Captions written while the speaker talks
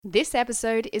This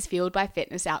episode is fueled by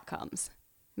Fitness Outcomes.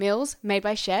 Meals made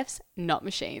by chefs, not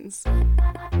machines.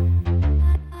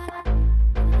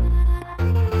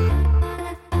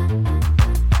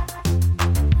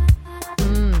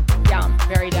 Yum.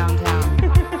 Very downtown.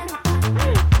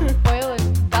 Oil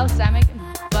and balsamic and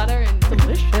butter and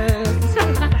delicious.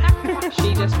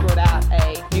 She just brought out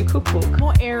a new cookbook.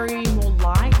 More airy, more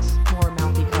light, more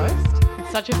Amalfi Coast.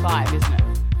 It's such a vibe, isn't it?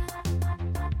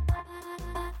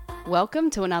 Welcome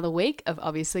to another week of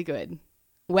Obviously Good.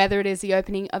 Whether it is the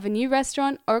opening of a new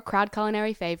restaurant or a crowd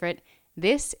culinary favourite,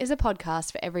 this is a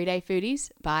podcast for everyday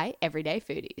foodies by everyday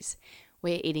foodies.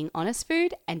 We're eating honest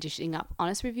food and dishing up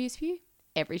honest reviews for you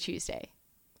every Tuesday.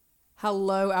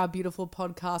 Hello, our beautiful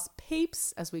podcast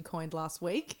peeps, as we coined last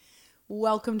week.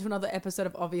 Welcome to another episode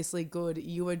of Obviously Good.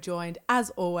 You are joined, as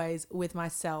always, with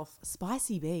myself,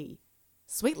 Spicy Bee,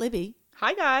 Sweet Libby,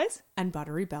 Hi guys. and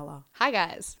Buttery Bella. Hi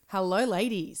guys. Hello,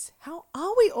 ladies. How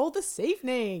are we all this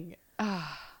evening?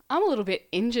 I'm a little bit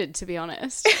injured, to be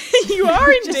honest. You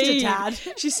are Just a indeed. tad.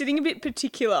 She's sitting a bit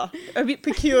peculiar.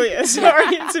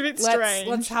 Sorry, it's a bit strange.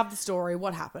 Let's have the story.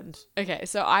 What happened? Okay,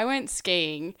 so I went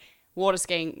skiing, water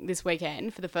skiing this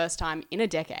weekend for the first time in a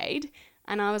decade.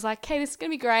 And I was like, okay, this is going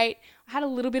to be great. I had a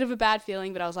little bit of a bad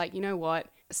feeling, but I was like, you know what?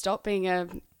 Stop being a,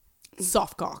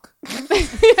 Soft cock.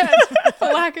 for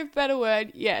lack of a better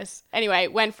word, yes. Anyway,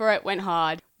 went for it, went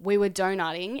hard. We were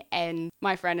donutting and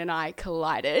my friend and I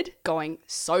collided going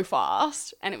so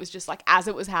fast. And it was just like, as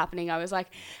it was happening, I was like,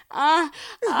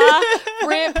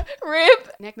 rip.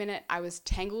 Next minute, I was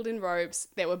tangled in ropes.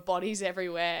 There were bodies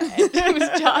everywhere. And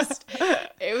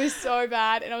it was so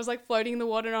bad. And I was like floating in the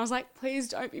water and I was like, please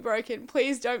don't be broken.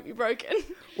 Please don't be broken.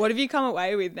 What have you come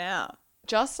away with now?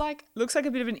 Just like Looks like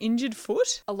a bit of an injured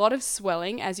foot. a lot of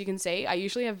swelling, as you can see. I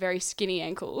usually have very skinny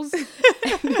ankles. And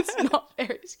it's not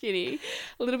very skinny.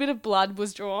 A little bit of blood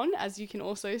was drawn, as you can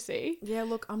also see. Yeah,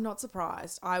 look, I'm not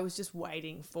surprised. I was just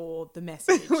waiting for the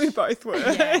message. We both were.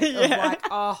 Of like,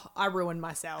 oh, I ruined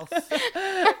myself.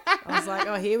 I was like,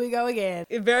 oh, here we go again.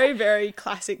 A very, very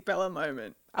classic Bella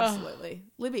moment. Absolutely.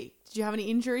 Libby, did you have any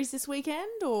injuries this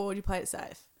weekend or did you play it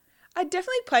safe? I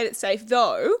definitely played it safe,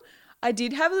 though. I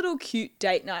did have a little cute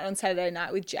date night on Saturday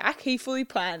night with Jack. He fully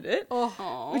planned it,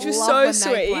 which was love so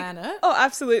when they sweet. plan it. Oh,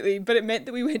 absolutely. But it meant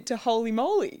that we went to Holy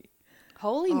Moly.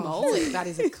 Holy moly. That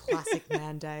is a classic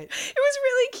mandate. It was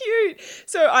really cute.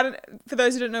 So for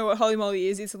those who don't know what Holy Moly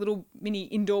is, it's a little mini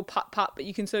indoor putt-putt, but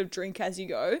you can sort of drink as you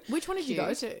go. Which one did you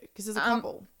go to? Because there's a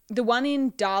couple. The one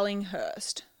in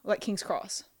Darlinghurst, like King's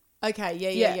Cross. Okay,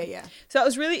 yeah. So it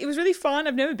was really fun.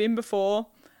 I've never been before.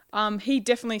 He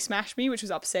definitely smashed me, which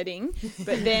was upsetting,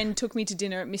 but then took me to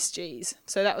dinner at Miss G's.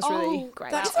 So that was really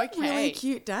great. That's Wow, a really okay.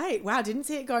 cute date. Wow, didn't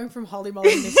see it going from Holy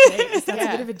Moly to Miss G's. That's a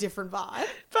bit of a different vibe.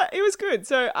 But it was good.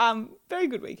 So very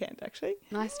good weekend, actually.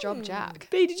 Nice job, Jack.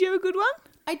 B, did you have a good one?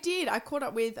 I did. I caught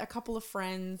up with a couple of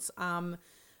friends.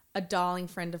 A darling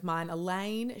friend of mine,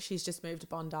 Elaine. She's just moved to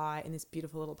Bondi in this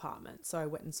beautiful little apartment. So I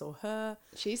went and saw her.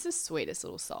 She's the sweetest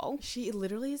little soul. She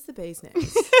literally is the bee's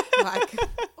knees. Like,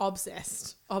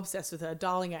 obsessed with her.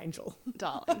 Darling angel.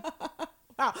 Darling.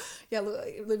 Wow. Yeah,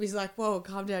 Libby's like, whoa,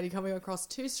 calm down. You're coming across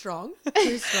too strong.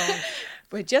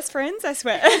 We're just friends, I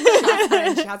swear.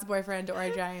 She has a boyfriend,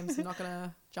 Dory James. I'm not going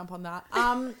to jump on that.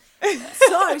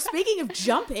 So, speaking of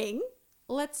jumping,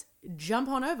 let's jump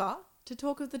on over to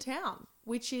Talk of the Town,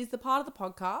 which is the part of the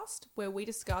podcast where we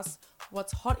discuss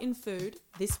what's hot in food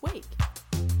this week.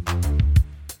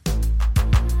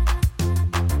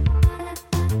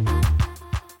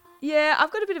 Yeah,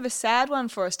 I've got a bit of a sad one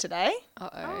for us today.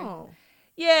 Uh-oh. Oh.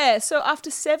 Yeah, so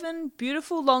after 7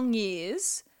 beautiful long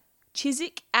years,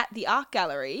 Chiswick at the Art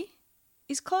Gallery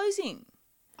is closing.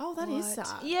 Oh, that is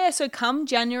sad. Yeah, so come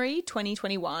January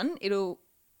 2021, it'll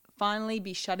finally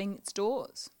be shutting its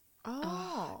doors.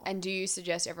 Oh. And do you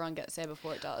suggest everyone gets there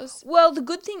before it does? Well, the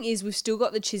good thing is we've still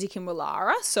got the Chiswick in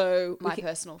Willara, so My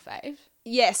personal fave.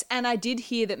 yes, and I did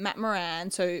hear that Matt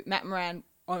Moran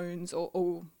owns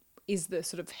or is the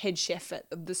sort of head chef at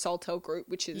the Saltel Group,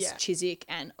 which is Chiswick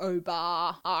and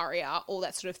O-Bar, Aria, all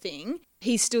that sort of thing.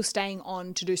 He's still staying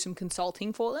on to do some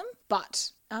consulting for them,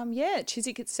 but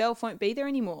Chiswick itself won't be there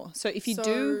anymore. So if you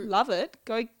do love it,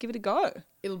 go give it a go.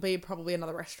 It'll be probably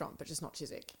another restaurant, but just not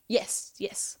Chiswick.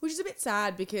 Yes. Which is a bit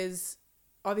sad because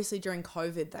obviously during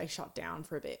COVID they shut down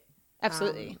for a bit.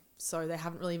 Absolutely. So they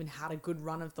haven't really even had a good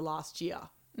run of the last year.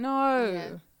 No.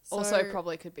 Yeah. Also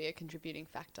probably could be a contributing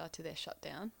factor to their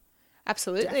shutdown.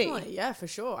 Absolutely. Definitely, yeah, for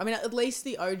sure. I mean, at least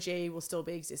the OG will still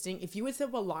be existing. If you had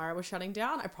said Willara was shutting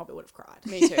down, I probably would have cried.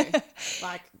 Me too.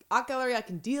 Like, Art Gallery I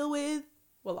can deal with,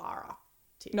 Willara.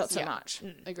 Not so Yeah. much.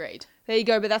 Agreed. There you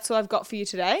go, but that's all I've got for you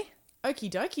today.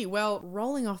 Okie dokie. Well,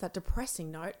 rolling off that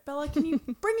depressing note, Bella, can you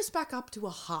bring us back up to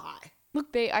a high?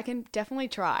 Look, B, I can definitely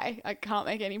try. I can't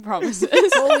make any promises.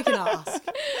 That's all we can ask.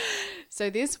 So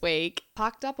this week,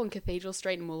 parked up on Cathedral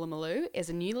Street in Woolloomooloo is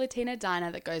a new Latina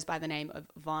diner that goes by the name of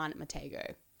Juan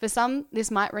Matego. For some, this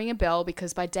might ring a bell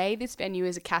because by day this venue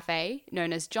is a cafe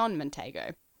known as John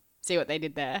Matego. See what they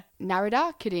did there?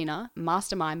 Narida Cadena,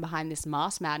 mastermind behind this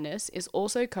mass madness, is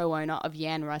also co-owner of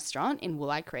Yan Restaurant in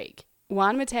Woolleye Creek.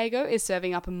 Juan Matego is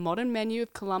serving up a modern menu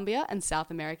of Colombia and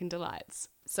South American delights.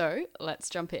 So let's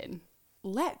jump in.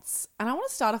 Let's. And I want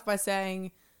to start off by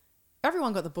saying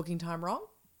everyone got the booking time wrong.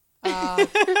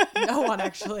 No one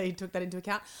actually took that into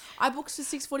account. I booked for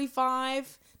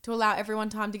 6:45 to allow everyone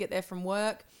time to get there from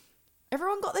work.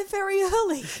 Everyone got there very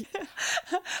early.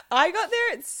 I got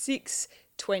there at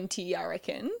 6:20, I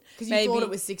reckon. Because you thought it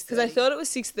was 6:30. Because I thought it was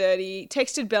 6:30.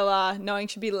 Texted Bella, knowing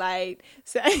she'd be late,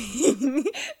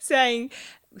 saying,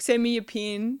 send me your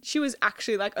PIN. She was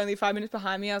actually like only 5 minutes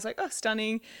behind me. I was like, oh,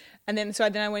 stunning. And then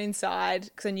I went inside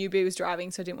because I knew B was driving,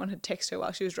 so I didn't want to text her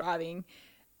while she was driving.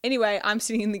 Anyway, I'm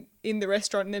sitting in the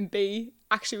restaurant, and then B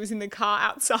actually was in the car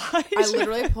outside. I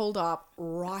literally pulled up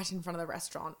right in front of the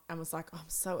restaurant and was like, oh, I'm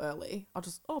so early.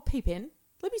 Peep in.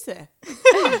 Libby's there.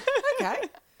 Okay.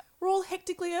 We're all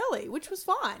hectically early, which was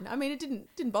fine. I mean, it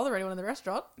didn't bother anyone in the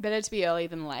restaurant. Better to be early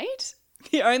than late.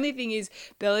 The only thing is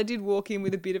Bella did walk in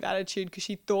with a bit of attitude because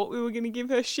she thought we were going to give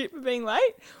her shit for being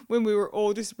late when we were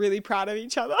all just really proud of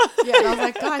each other. Yeah, and I was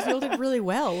like, guys, we all did really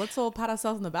well. Let's all pat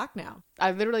ourselves on the back now.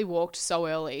 I literally walked so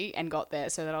early and got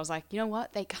there so that I was like, you know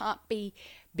what? They can't be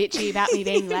bitchy about me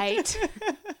being late.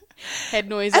 Head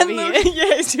noise over here.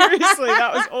 Yeah, seriously,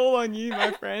 that was all on you,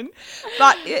 my friend.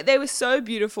 But they were so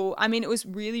beautiful. I mean, it was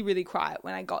really, really quiet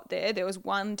when I got there. There was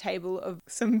one table of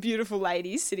some beautiful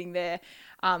ladies sitting there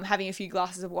having a few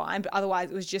glasses of wine, but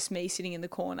otherwise it was just me sitting in the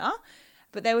corner.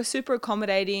 But they were super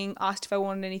accommodating, asked if I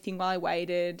wanted anything while I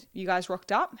waited. You guys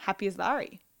rocked up, happy as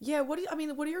Larry. Yeah, what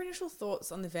are your initial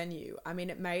thoughts on the venue? I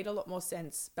mean, it made a lot more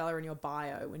sense, Bella, in your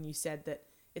bio when you said that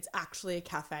it's actually a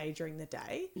cafe during the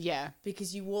day. Yeah.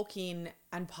 Because you walk in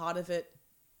and part of it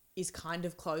is kind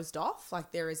of closed off.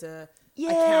 Like there is a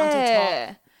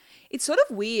countertop. It's sort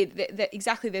of weird that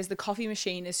exactly there's the coffee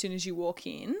machine as soon as you walk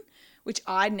in, which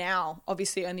I now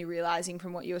obviously only realising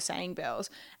from what you were saying, Bells.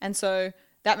 And so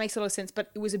that makes a lot of sense.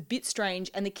 But it was a bit strange.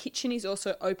 And the kitchen is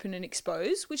also open and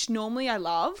exposed, which normally I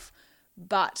love.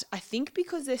 But I think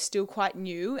because they're still quite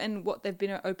new and what they've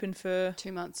been open for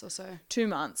 2 months or so. 2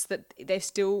 months, that they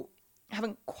still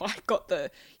haven't quite got the,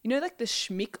 like the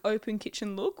schmick open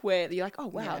kitchen look where you're like, oh,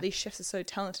 wow, these chefs are so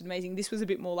talented, amazing. This was a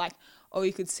bit more like, oh,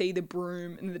 you could see the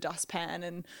broom and the dustpan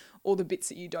and all the bits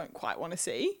that you don't quite want to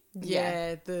see.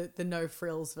 Yeah, the no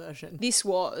frills version. This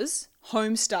was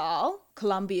home style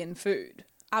Colombian food.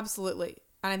 Absolutely.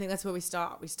 And I think that's where we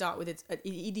start. We start with it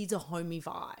is a homey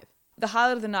vibe. The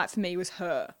highlight of the night for me was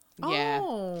her. Yeah.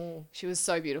 Oh. She was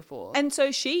so beautiful. And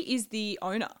so she is the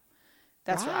owner.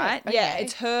 That's right. Okay. Yeah,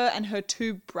 it's her and her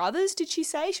 2 brothers, did she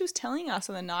say? She was telling us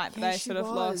on the night, but I sort of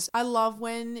lost. I love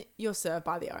when you're served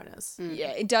by the owners.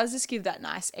 Yeah, it does just give that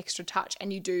nice extra touch,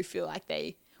 and you do feel like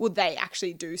they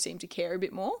actually do seem to care a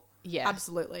bit more. Yeah.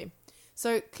 Absolutely.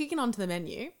 So kicking on to the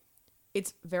menu,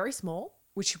 it's very small.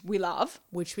 Which we love.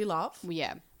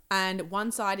 Yeah. And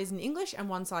one side is in English and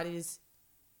one side is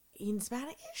in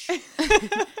Spanish.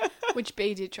 Which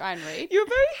B did try and read. You were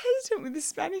very hesitant with the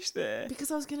Spanish there.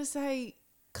 Because I was going to say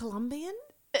Colombian.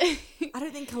 I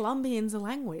don't think Colombian's a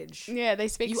language. Yeah, they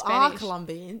speak you Spanish. You are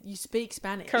Colombian. You speak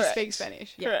Spanish. Correct. You speak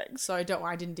Spanish. Yeah. Correct. So don't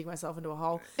worry, I didn't dig myself into a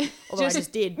hole. Although I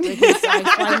just did. Because I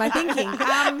explained my thinking.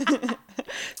 Sometimes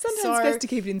it's best to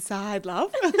keep it inside,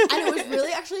 love. And it was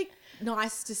really actually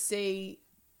nice to see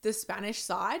the Spanish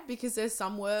side because there's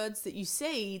some words that you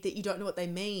see that you don't know what they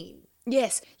mean.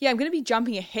 Yes. Yeah, I'm going to be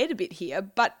jumping ahead a bit here,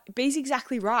 but B's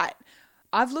exactly right.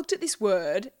 I've looked at this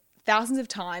word thousands of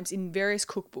times in various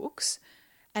cookbooks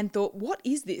and thought, what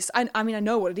is this? I mean, I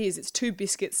know what it is. It's 2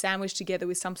 biscuits sandwiched together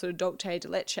with some sort of dulce de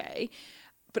leche.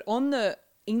 But on the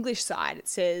English side, it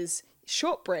says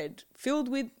shortbread filled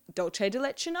with dulce de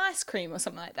leche and ice cream or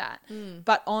something like that.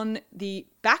 But on the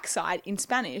back side in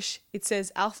Spanish, it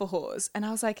says alfajores. And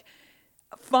I was like,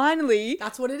 finally,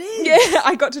 that's what it is. Yeah,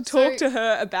 I got to talk to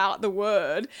her about the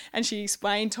word and she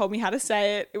explained, told me how to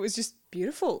say it. It was just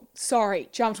beautiful. Sorry,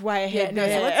 jumped way ahead.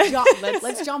 So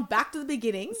let's jump back to the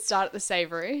beginning. Start at the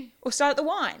savoury. Or start at the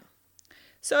wine.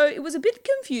 So it was a bit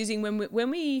confusing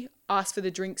when we asked for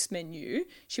the drinks menu.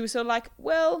 She was sort of like,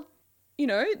 well,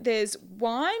 there's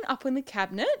wine up in the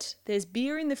cabinet. There's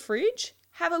beer in the fridge.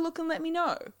 Have a look and let me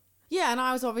know. Yeah, and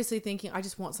I was obviously thinking, I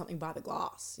just want something by the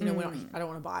glass. I don't want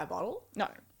to buy a bottle. No.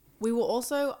 We were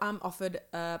also offered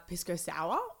a pisco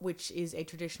sour, which is a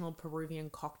traditional Peruvian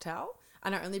cocktail.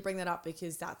 And I only bring that up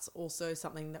because that's also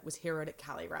something that was heroed at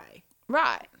Cali Ray.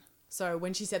 Right. So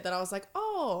when she said that, I was like,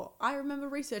 oh, I remember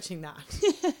researching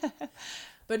that.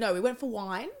 But no, we went for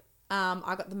wine.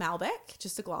 I got the Malbec,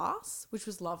 just a glass, which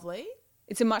was lovely.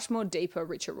 It's a much more deeper,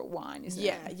 richer wine, isn't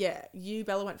it? Yeah. You,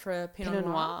 Bella, went for a Pinot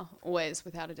Noir. Always,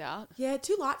 without a doubt. Yeah,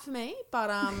 too light for me, but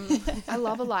I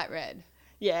love a light red.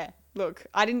 Yeah. Look,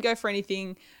 I didn't go for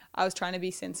anything. I was trying to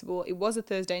be sensible. It was a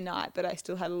Thursday night, but I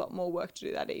still had a lot more work to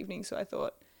do that evening, so I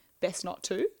thought best not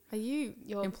to. Are you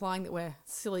implying that we're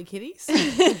silly kitties?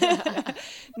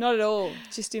 Not at all.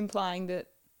 Just implying that...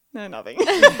 No, nothing.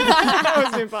 I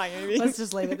wasn't implying anything. Let's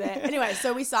just leave it there. Anyway,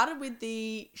 so we started with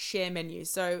the share menu.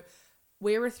 So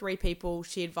we were 3 people.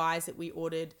 She advised that we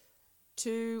ordered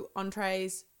 2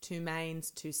 entrees, 2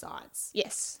 mains, 2 sides.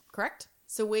 Yes. Correct?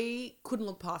 So we couldn't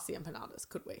look past the empanadas,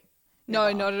 could we? No,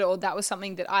 Never. not at all. That was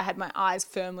something that I had my eyes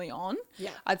firmly on. Yeah.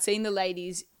 I'd seen the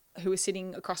ladies who were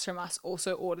sitting across from us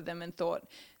also order them and thought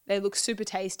they look super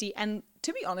tasty. And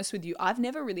to be honest with you, I've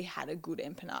never really had a good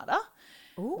empanada.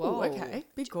 Ooh, Whoa. okay.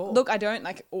 Big call. Look, I don't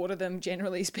order them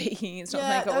generally speaking. It's not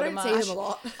like I I order don't much. see them a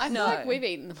lot. I feel like we've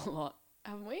eaten them a lot,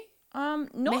 haven't we? Not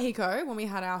Mexico, when we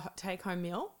had our take-home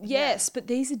meal. yes, but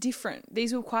these are different.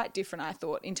 These were quite different, I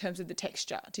thought, in terms of the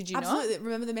texture. Did you Absolutely. not?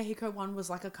 Remember the Mexico one was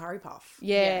like a curry puff.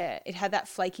 Yeah, it had that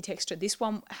flaky texture. This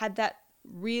one had that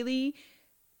really,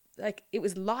 it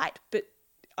was light, but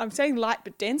I'm saying light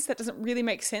but dense. That doesn't really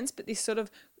make sense, but this sort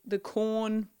of the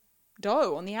corn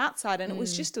dough on the outside, and it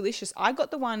was just delicious. I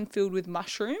got the one filled with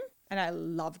mushroom, and I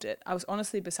loved it. I was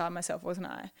honestly beside myself, wasn't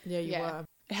I? Yeah, you were.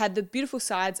 It had the beautiful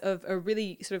sides of a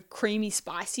really sort of creamy,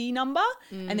 spicy number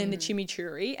and then the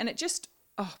chimichurri. And it just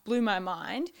blew my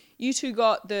mind. You 2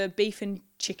 got the beef and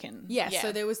chicken. Yeah, Yeah.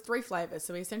 so there was 3 flavours.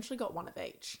 So we essentially got one of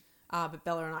each. But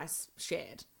Bella and I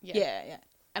shared. Yeah.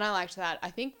 And I liked that. I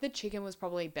think the chicken was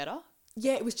probably better.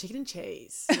 Yeah, it was chicken and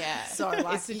cheese. Yeah. So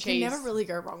like, It's the you cheese. can never really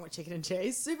go wrong with chicken and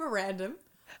cheese. Super random.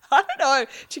 I don't know.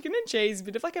 Chicken and cheese, a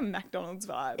bit of like a McDonald's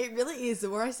vibe. It really is. The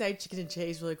more I say chicken and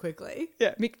cheese really quickly.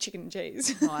 Yeah, McChicken and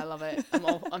cheese. Oh, I love it.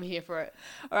 I'm here for it.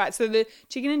 All right, so the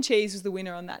chicken and cheese was the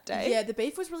winner on that day. Yeah, the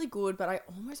beef was really good, but I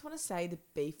almost want to say the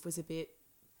beef was a bit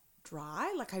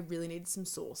dry. Like I really needed some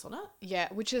sauce on it. Yeah,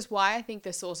 which is why I think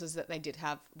the sauces that they did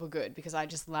have were good, because I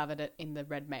just lathered it in the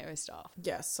red mayo stuff.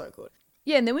 Yeah, so good.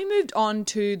 Yeah, and then we moved on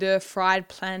to the fried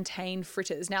plantain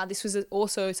fritters. Now, this was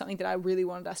also something that I really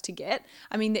wanted us to get.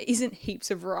 I mean, there isn't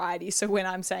heaps of variety, so when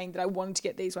I'm saying that I wanted to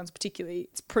get these ones particularly,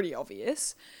 it's pretty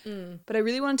obvious. But I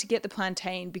really wanted to get the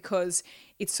plantain because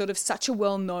it's sort of such a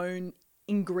well-known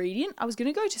ingredient. I was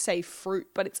going to go to say fruit,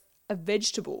 but it's a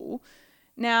vegetable.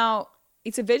 Now,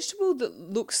 it's a vegetable that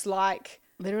looks like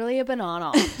Literally a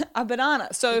banana. a banana.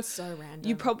 So, It's so random.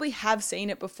 you probably have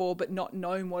seen it before but not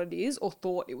known what it is or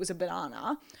thought it was a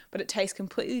banana, but it tastes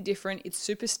completely different. It's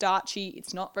super starchy.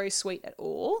 It's not very sweet at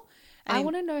all. And I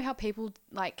want to know how people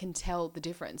can tell the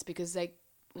difference, because they,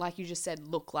 like you just said,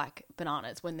 look like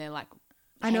bananas when they're like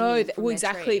I know. hanging from Well, their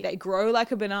exactly. tree. They grow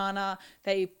like a banana.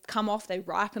 They come off. They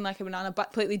ripen like a banana, but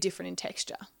completely different in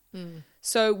texture.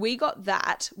 So we got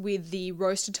that with the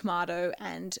roasted tomato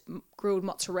and grilled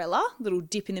mozzarella, little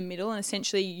dip in the middle. And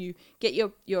essentially you get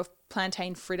your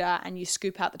plantain fritter and you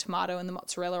scoop out the tomato and the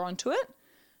mozzarella onto it.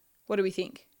 What do we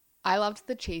think? I loved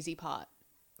the cheesy part.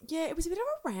 Yeah, it was a bit of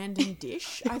a random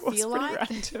dish. I was feel pretty like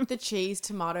random. the cheese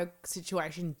tomato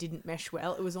situation didn't mesh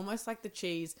well. It was almost like the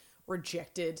cheese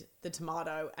rejected the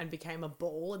tomato and became a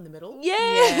ball in the middle.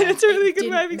 Yeah, that's a really It good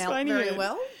way of didn't melt explaining very it.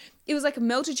 well. It was like a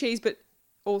melted cheese, but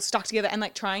all stuck together, and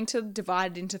trying to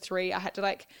divide it into 3. I had to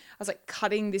I was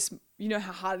cutting this, you know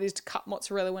how hard it is to cut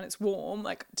mozzarella when it's warm,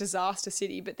 disaster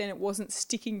city, but then it wasn't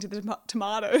sticking to the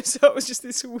tomato. So it was just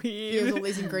this There was weird. all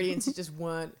these ingredients that just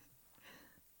weren't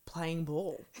playing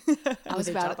ball. I was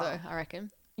each about it other. though, I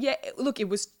reckon. Yeah, look, it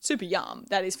was super yum.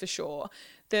 That is for sure.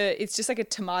 It's just like a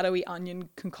tomatoey onion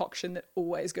concoction that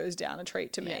always goes down a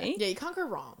treat to me, Yeah, you can't go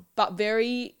wrong. but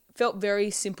felt very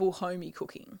simple, homey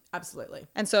cooking. Absolutely.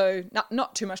 And so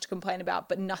not too much to complain about,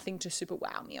 but nothing to super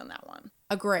wow me on that one.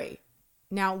 Agree.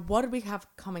 Now, what did we have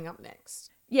coming up next?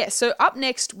 Yeah, so up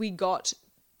next we got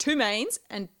 2 mains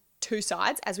and 2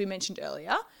 sides, as we mentioned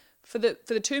earlier. For the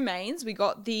 2 mains, we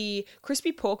got the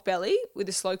crispy pork belly with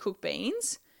the slow cooked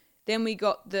beans. Then we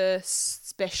got the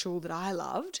special that I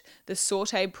loved, the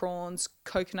sauteed prawns,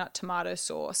 coconut tomato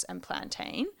sauce, and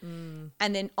plantain.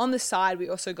 And then on the side, we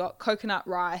also got coconut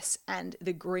rice and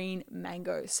the green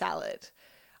mango salad.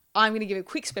 I'm going to give a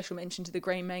quick special mention to the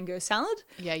green mango salad.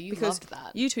 Yeah, you because loved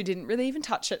that. You 2 didn't really even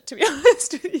touch it, to be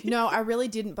honest with you. No, I really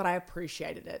didn't, but I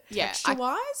appreciated it. Yeah,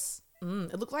 Texture-wise,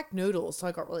 It looked like noodles, so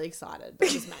I got really excited. But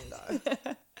it was mango.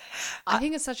 I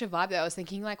think it's such a vibe that I was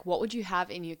thinking, like, what would you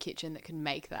have in your kitchen that could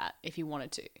make that if you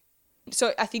wanted to?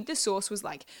 So I think the sauce was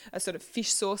like a sort of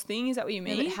fish sauce thing. Is that what you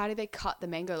Yeah, mean? but how did they cut the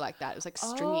mango like that? It was like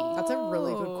stringy. That's a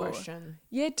really good question.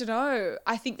 Yeah, dunno.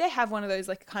 I think they have one of those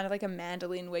like kind of like a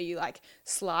mandolin where you like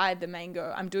slide the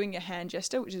mango. I'm doing a hand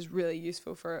gesture, which is really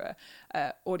useful for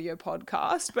a audio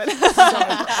podcast. But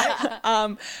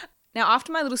now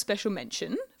after my little special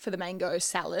mention for the mango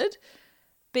salad,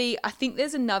 B, I think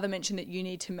there's another mention that you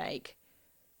need to make.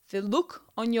 The look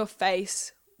on your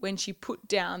face when she put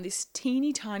down this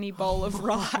teeny tiny bowl of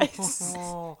rice.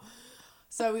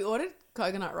 So we ordered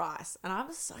coconut rice, and I'm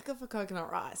a sucker for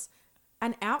coconut rice.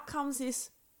 And out comes this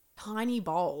tiny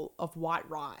bowl of white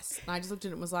rice. And I just looked at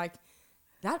it and was like,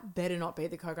 that better not be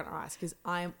the coconut rice because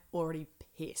I am already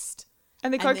pissed.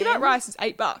 And the coconut rice is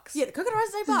 $8. Yeah, the coconut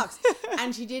rice is $8.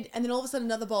 And she did, and then all of a sudden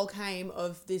another bowl came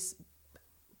of this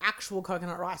actual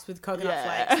coconut rice with coconut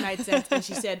flakes. Made sense. And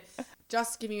she said,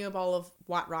 just giving you a bowl of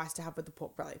white rice to have with the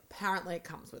pork belly. Apparently it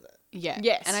comes with it. Yeah.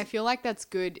 Yes. And I feel like that's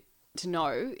good to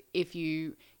know if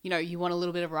you want a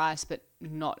little bit of rice, but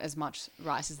not as much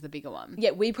rice as the bigger one.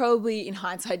 Yeah, we probably, in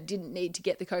hindsight, didn't need to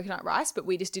get the coconut rice, but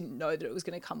we just didn't know that it was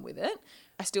going to come with it.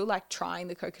 I still like trying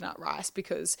the coconut rice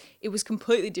because it was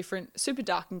completely different, super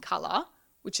dark in colour,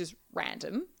 which is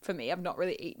random for me. I've not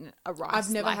really eaten a rice I've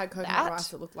never like had coconut that. rice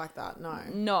that looked like that, no.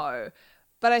 No.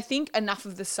 But I think enough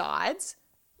of the sides,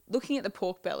 looking at the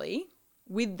pork belly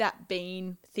with that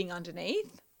bean thing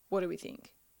underneath, what do we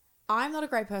think? I'm not a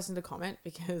great person to comment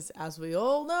because, as we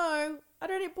all know, I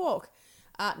don't eat pork.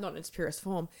 Not in its purest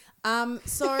form.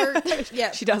 So,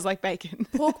 yeah. She does like bacon.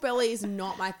 Pork belly is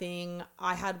not my thing.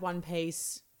 I had one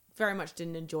piece. Very much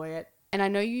didn't enjoy it. And I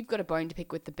know you've got a bone to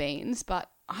pick with the beans, but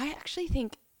I actually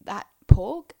think that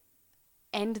pork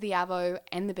and the avo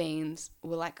and the beans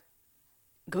were like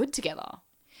good together.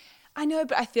 I know,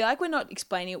 but I feel like we're not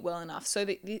explaining it well enough. So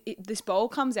this bowl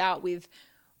comes out with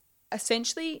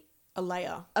essentially A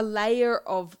layer. a layer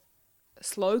of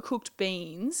slow-cooked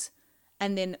beans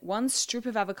and then one strip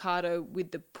of avocado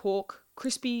with the pork,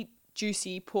 crispy,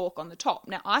 juicy pork on the top.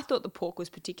 Now, I thought the pork was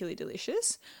particularly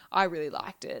delicious. I really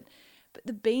liked it. But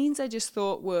the beans I just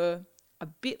thought were a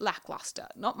bit lackluster.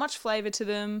 Not much flavour to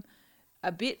them.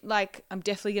 A bit like I'm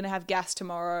definitely going to have gas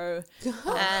tomorrow.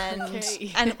 And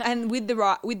Okay. and with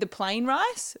the plain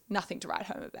rice, nothing to write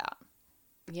home about.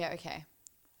 Yeah, okay.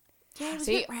 Yeah, it was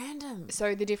See, a bit random.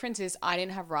 So the difference is I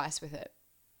didn't have rice with it.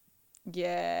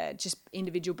 Yeah, just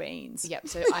individual beans. Yep.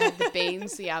 So I had the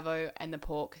beans, the avo, and the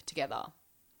pork together,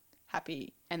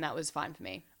 Happy. and that was fine for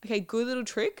me. Okay, good little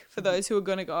trick for those who are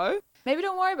going to go. Maybe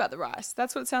don't worry about the rice.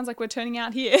 That's what it sounds like we're turning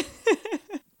out here.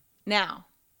 Now,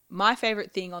 my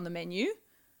favourite thing on the menu,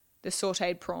 the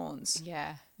sautéed prawns.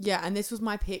 Yeah. Yeah, and this was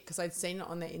my pick because I'd seen it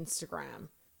on their Instagram.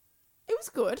 It was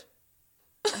good.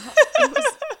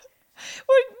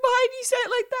 Why do you say it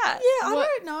like that? Yeah, I What-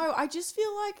 don't know. I just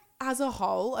feel like as a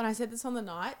whole, and I said this on the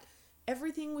night,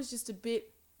 everything was just a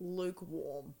bit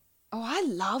lukewarm. Oh, I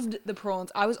loved the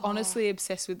prawns. I was honestly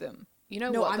obsessed with them. You know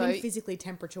No, what I though? mean physically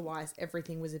temperature-wise,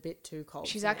 everything was a bit too cold.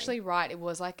 She's for me. actually right. It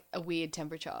was like a weird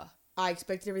temperature. I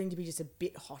expected everything to be just a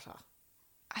bit hotter.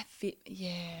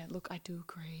 Yeah, look, I do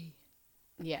agree.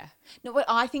 Yeah. No, but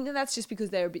I think that's just because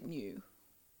they're a bit new.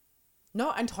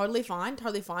 No, and totally fine,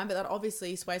 but that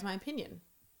obviously sways my opinion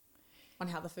on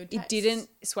how the food tastes. It didn't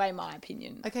sway my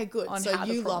opinion. Okay, good. On So how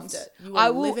the you prawns- loved it. You I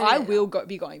were will. living I it will up.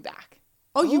 be going back.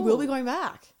 Oh, you will Oh. be going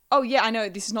back. Oh yeah, I know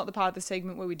this is not the part of the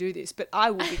segment where we do this, but I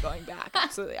will be going back.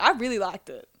 Absolutely, I really liked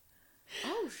it,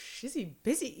 Oh, shizzy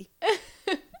busy.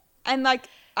 and like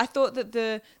I thought that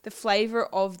the flavor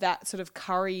of that sort of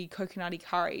curry, coconutty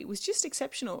curry, was just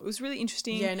exceptional. It was really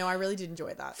interesting. Yeah, no, I really did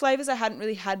enjoy that. Flavors I hadn't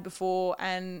really had before,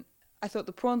 and I thought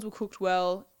the prawns were cooked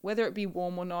well, whether it be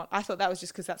warm or not. I thought that was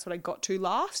just because that's what I got to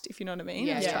last, if you know what I mean.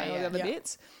 Yeah, I was yeah, trying all the yeah. other Yeah.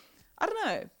 bits. I don't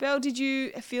know. Belle, did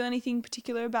you feel anything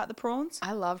particular about the prawns?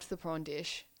 I loved the prawn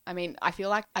dish. I mean, I feel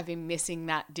like I've been missing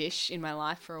that dish in my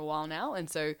life for a while now. And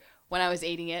so when I was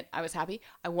eating it, I was happy.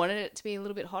 I wanted it to be a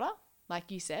little bit hotter, like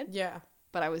you said. Yeah.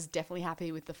 But I was definitely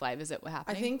happy with the flavours that were I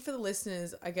happening. think for the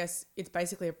listeners, I guess it's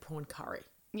basically a prawn curry.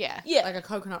 Yeah. Yeah. Like a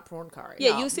coconut prawn curry.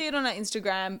 Yeah, you'll see it on our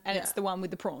Instagram, and Yeah. it's the one with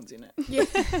the prawns in it. Yeah.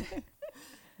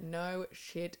 No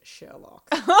shit, Sherlock.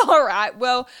 All right.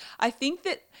 Well, I think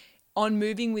that on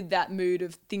moving with that mood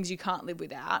of things you can't live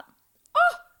without,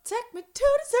 Take me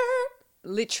to dessert.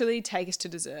 literally take us to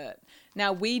dessert.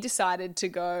 Now, we decided to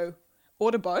go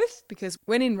order both because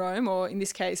when in Rome, or in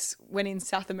this case, when in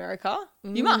South America,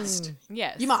 you must.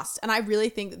 Yes. You must. And I really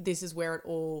think that this is where it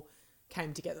all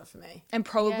came together for me. And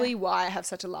probably why I have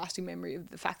such a lasting memory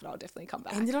of the fact that I'll definitely come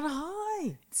back. Ended on a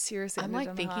high. Seriously, I'm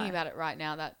like thinking about it right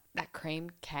now, that cream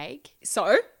cake.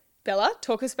 So, Bella,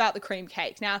 talk us about the cream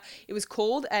cake. Now, it was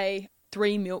called a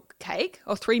 3 milk cake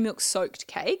or 3 milk soaked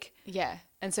cake. Yeah.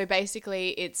 And so basically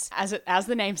it's, as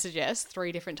the name suggests,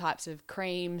 3 different types of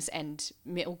creams and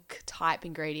milk type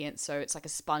ingredients. So it's like a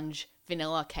sponge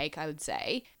vanilla cake, I would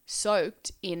say,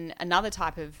 soaked in another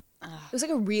type of... It was like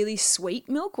a really sweet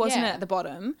milk, wasn't it, at the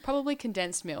bottom? Probably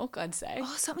condensed milk, I'd say.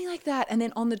 Oh, something like that. And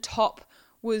then on the top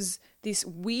was this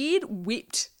weird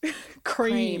whipped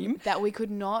cream. That we could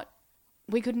not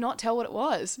tell what it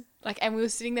was. Like, and we were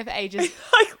sitting there for ages,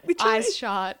 Like, literally. eyes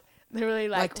shut, literally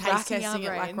like Taste racking our testing it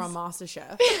brains. like we're on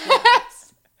MasterChef.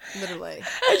 Yes. Literally.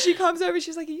 And she comes over,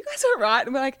 she's like, are you guys all right?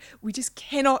 And we're like, we just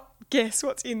cannot guess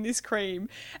what's in this cream.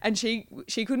 And she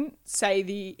couldn't say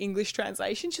the English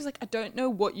translation. She's like, I don't know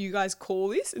what you guys call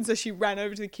this. And so she ran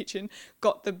over to the kitchen,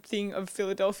 got the thing of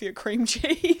Philadelphia cream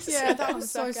cheese. Yeah, that was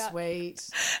so Back up. sweet.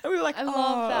 And we were like, I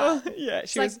love that. Yeah,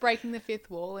 It's she like was breaking the 5th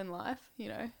wall in life, you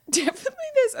know. definitely,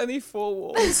 there's only 4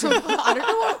 walls. I don't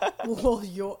know what wall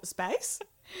your space.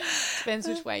 Depends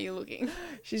which way you're looking.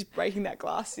 She's breaking that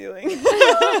glass ceiling.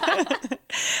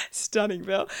 Stunning,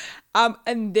 Belle.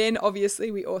 And then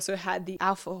obviously we also had the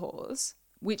alfajors,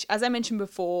 which, as I mentioned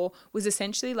before, was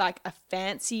essentially like a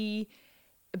fancy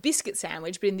biscuit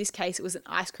sandwich, but in this case it was an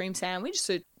ice cream sandwich.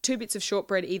 So 2 bits of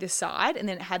shortbread either side, and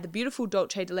then it had the beautiful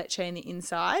dulce de leche in the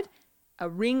inside, a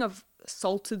ring of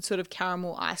salted sort of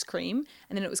caramel ice cream,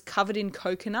 and then it was covered in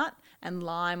coconut and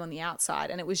lime on the outside.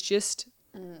 And it was just...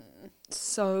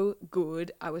 so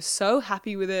good. I was so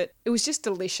happy with it. It was just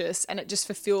delicious, and it just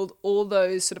fulfilled all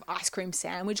those sort of ice cream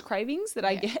sandwich cravings that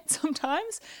I get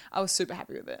sometimes. I was super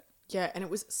happy with it. Yeah, and it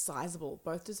was sizable.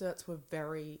 Both desserts were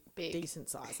very Big. decent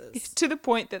sizes. To the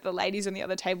point that the ladies on the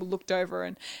other table looked over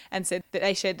and said that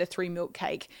they shared the 3 milk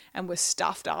cake and were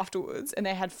stuffed afterwards, and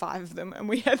they had 5 of them and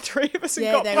we had 3 of us and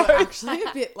Yeah, got they both. were actually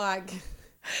a bit like...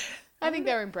 I think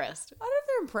they were impressed. I don't know if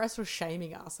they're impressed or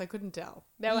shaming us. I couldn't tell.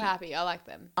 They were happy. I like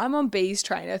them. I'm on B's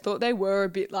train. I thought they were a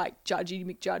bit like judgy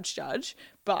McJudge,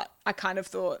 but I kind of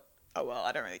thought, oh well,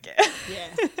 I don't really care.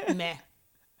 Yeah. Meh.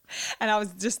 And I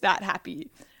was just that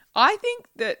happy. I think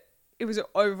that it was an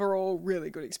overall really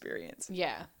good experience.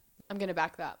 Yeah. I'm going to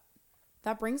back that.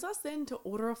 That brings us then to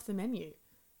Order Off the Menu,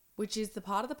 which is the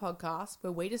part of the podcast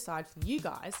where we decide for you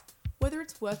guys whether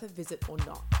it's worth a visit or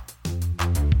not.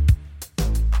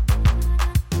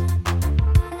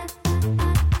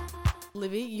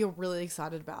 Livy, you're really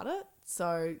excited about it,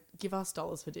 so give us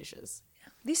dollars for dishes.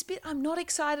 This bit I'm not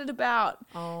excited about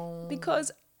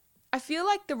because I feel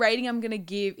like the rating I'm going to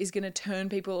give is going to turn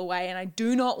people away, and I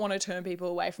do not want to turn people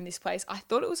away from this place. I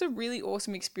thought it was a really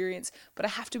awesome experience, but I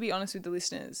have to be honest with the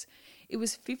listeners. It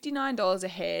was $59 a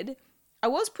head. I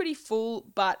was pretty full,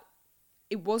 but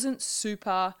it wasn't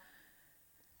super...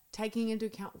 Taking into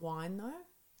account wine, though?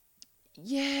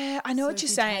 Yeah, I know what you're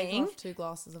saying. Off 2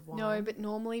 glasses of wine. No, but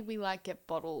normally we like get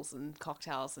bottles and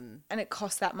cocktails and... And it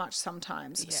costs that much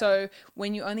sometimes. Yeah. So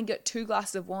when you only get 2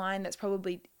 glasses of wine, that's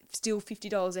probably still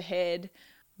 $50 a head.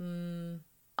 I'm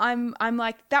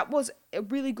like, that was a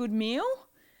really good meal,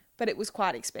 but it was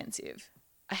quite expensive.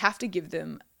 I have to give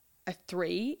them a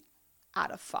 3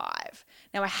 out of 5.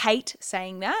 Now, I hate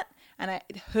saying that, and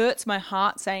it hurts my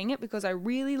heart saying it because I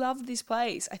really love this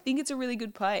place. I think it's a really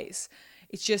good place.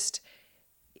 It's just...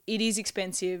 it is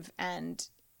expensive, and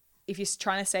if you're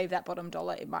trying to save that bottom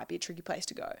dollar, it might be a tricky place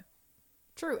to go.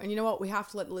 True. And you know what? We have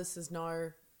to let the listeners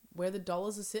know where the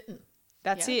dollars are sitting.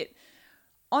 That's Yeah. it.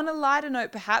 On a lighter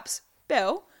note, perhaps,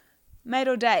 Belle, mate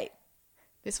or date?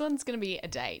 This one's going to be a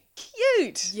date.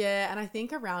 Cute. Yeah, and I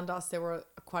think around us there were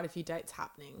quite a few dates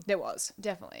happening, There was.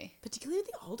 Definitely. particularly with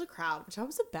the older crowd, which I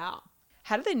was about.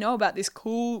 How do they know about this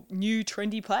cool, new,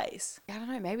 trendy place? I don't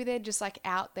know. Maybe they're just like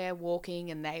out there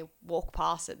walking and they walk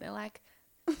past it and they're like,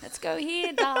 let's go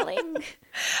here, darling. I don't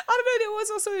know. There was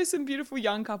also some beautiful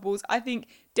young couples. I think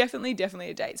definitely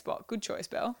a date spot. Good choice,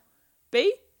 Belle.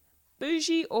 B,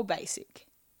 bougie or basic?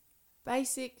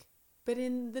 Basic, but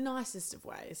in the nicest of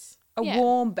ways. A Yeah.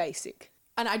 warm basic.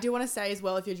 And I do want to say as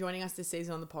well, if you're joining us this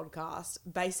season on the podcast,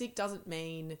 basic doesn't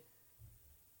mean,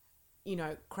 you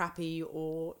know, crappy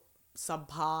or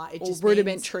subpar. It Or just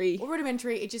rudimentary. Means, or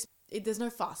rudimentary. There's no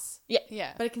fuss.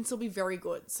 Yeah. But it can still be very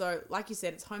good. So, like you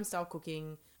said, it's home style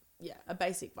cooking. Yeah, a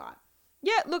basic vibe.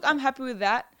 Yeah, look, I'm happy with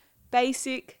that.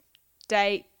 Basic,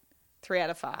 date, 3 out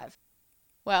of 5.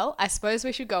 Well, I suppose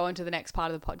we should go on to the next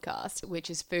part of the podcast, which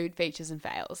is food features and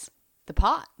fails. The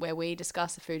part where we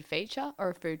discuss a food feature or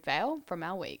a food fail from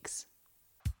our weeks.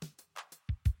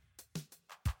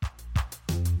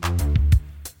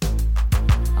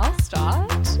 I'll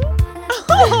start.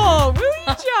 Oh,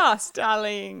 will you just,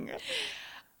 darling?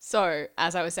 So,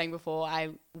 as I was saying before, I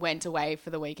went away for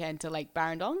the weekend to Lake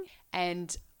Barrendong,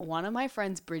 and one of my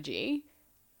friends, Bridgie,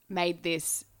 made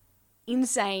this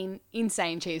insane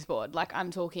cheese board. Like, I'm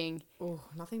talking... Oh,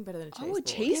 nothing better than a cheese Oh, a board.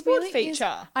 cheese It board really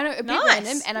feature. is. I know, a bit Nice.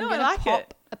 random, and I'm No, I going like to pop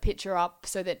it. a picture up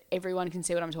so that everyone can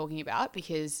see what I'm talking about,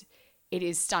 because it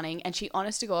is stunning. And she,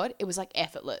 honest to God, it was like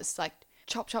effortless. Like,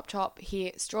 chop, chop, chop,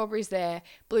 here, strawberries there,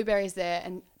 blueberries there,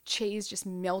 and cheese just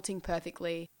melting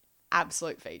perfectly.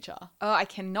 Absolute feature. Oh, I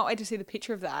cannot wait to see the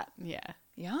picture of that. Yeah.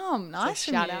 Yum, nice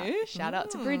So from shout you. out. Shout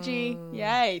out to Bridgie.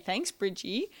 Yay, thanks,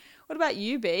 Bridgie. What about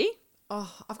you, B? Oh,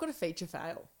 I've got a feature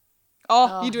fail.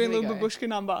 Oh, you're doing a here we little go. babushka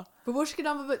number. Babushka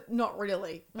number, but not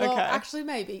really. Well, Okay. actually,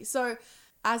 maybe. So,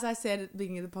 as I said at the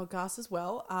beginning of the podcast as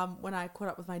well, when I caught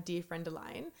up with my dear friend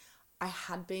Elaine, I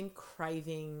had been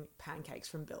craving pancakes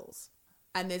from Bill's.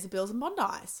 And there's a Bill's in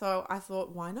Bondi. So I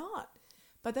thought, why not?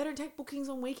 But they don't take bookings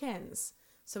on weekends.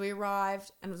 So we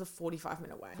arrived and it was a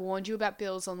 45-minute wait. Warned you about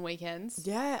bills on weekends.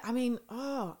 Yeah, I mean,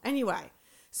 anyway.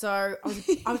 So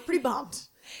I was pretty bummed.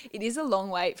 It is a long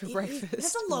wait for breakfast.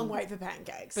 That's a long wait for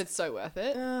pancakes. But so worth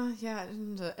it. Yeah.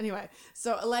 Anyway,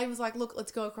 so Elaine was like, look,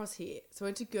 let's go across here. So we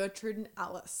went to Gertrude and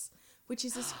Alice, which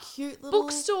is this cute little...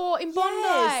 Bookstore in Bondi.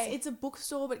 Yes, it's a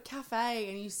bookstore but cafe,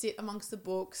 and you sit amongst the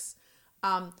books.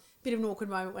 Bit of an awkward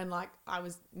moment when, like, I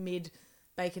was mid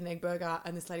bacon egg burger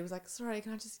and this lady was like, sorry,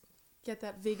 can I just get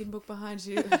that vegan book behind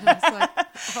you? And I was like,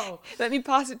 oh. Let me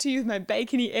pass it to you with my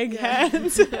bacony egg Yeah.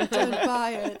 hands. Don't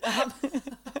buy it.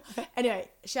 Anyway,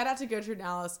 shout out to Gertrude and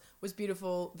Alice. Was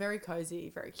beautiful, very cozy,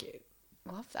 very cute.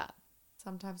 Love that.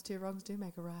 Sometimes two wrongs do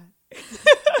make a right.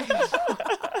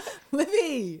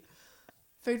 Livy,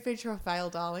 food feature or fail,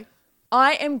 darling?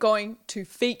 I am going to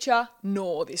feature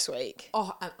Knorr this week.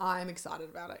 Oh, and I'm excited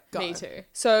about it. Go. Me too.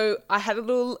 So I had a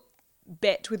little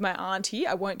bet with my auntie.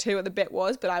 I won't tell you what the bet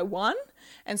was, but I won.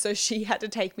 And so she had to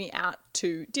take me out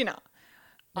to dinner.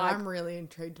 Now, I'm really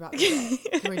intrigued about this.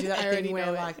 Can we do that already thing where,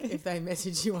 know it. like, if they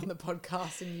message you on the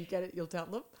podcast and you get it, you'll tell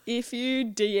them? If you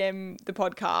DM the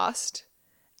podcast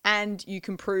and you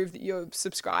can prove that you're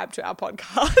subscribed to our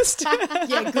podcast,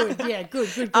 Yeah, good. Yeah,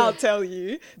 good. I'll tell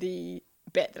you the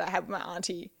bet that I had with my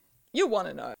auntie. You'll want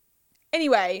to know.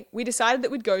 Anyway, we decided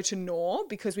that we'd go to Knorr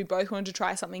because we both wanted to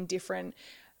try something different.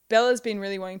 Bella's been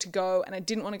really wanting to go and I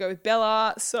didn't want to go with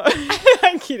Bella, so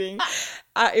I'm kidding.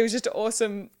 It was just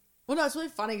awesome. Well, no, it's really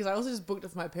funny because I also just booked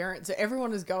it for my parents, so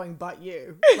everyone is going but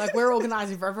you. Like, we're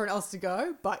organising for everyone else to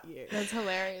go but you. That's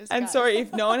hilarious. And guys. sorry,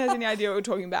 if no one has any idea what we're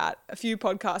talking about, a few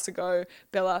podcasts ago,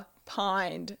 Bella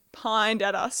pined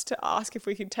at us to ask if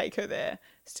we could take her there.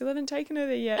 Still haven't taken her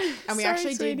there yet. And we Sorry,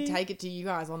 actually sweetie. did take it to you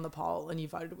guys on the poll and you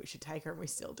voted we should take her and we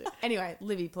still did. Anyway,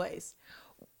 Livy, please.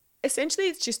 Essentially,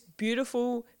 it's just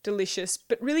beautiful, delicious,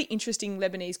 but really interesting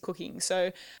Lebanese cooking.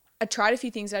 So I tried a few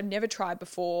things that I've never tried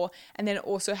before, and then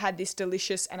also had this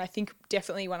delicious, and I think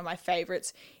definitely one of my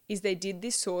favorites, is they did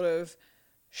this sort of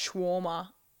shawarma,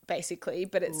 basically,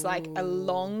 but it's like a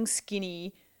long,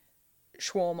 skinny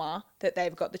shawarma that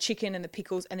they've got the chicken and the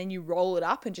pickles, and then you roll it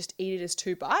up and just eat it as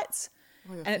 2 bites.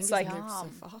 Oh, your And it's fingers like- moved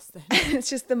so fast then. It's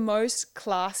just the most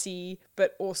classy,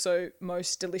 but also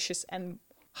most delicious and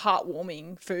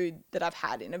heartwarming food that I've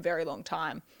had in a very long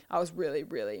time. I was really,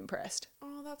 really impressed.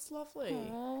 Oh, that's lovely.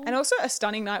 And also a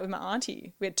stunning night with my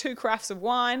auntie. We had 2 crafts of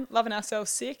wine, loving ourselves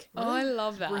sick. Oh, I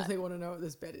love that. Really want to know what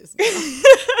this bet is.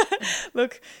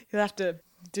 Look, you'll have to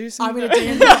do some... I'm going to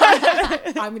DM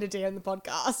the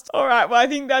podcast. All right, well, I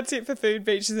think that's it for food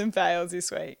features and fails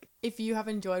this week. If you have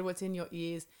enjoyed what's in your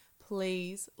ears,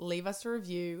 please leave us a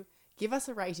review, give us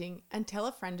a rating, and tell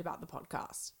a friend about the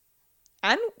podcast.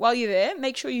 And while you're there,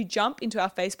 make sure you jump into our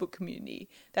Facebook community.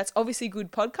 That's Obviously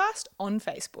Good Podcast on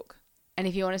Facebook. And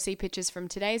if you want to see pictures from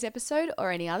today's episode or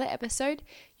any other episode,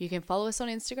 you can follow us on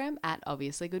Instagram at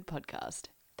Obviously Good Podcast.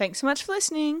 Thanks so much for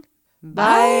listening.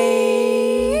 Bye.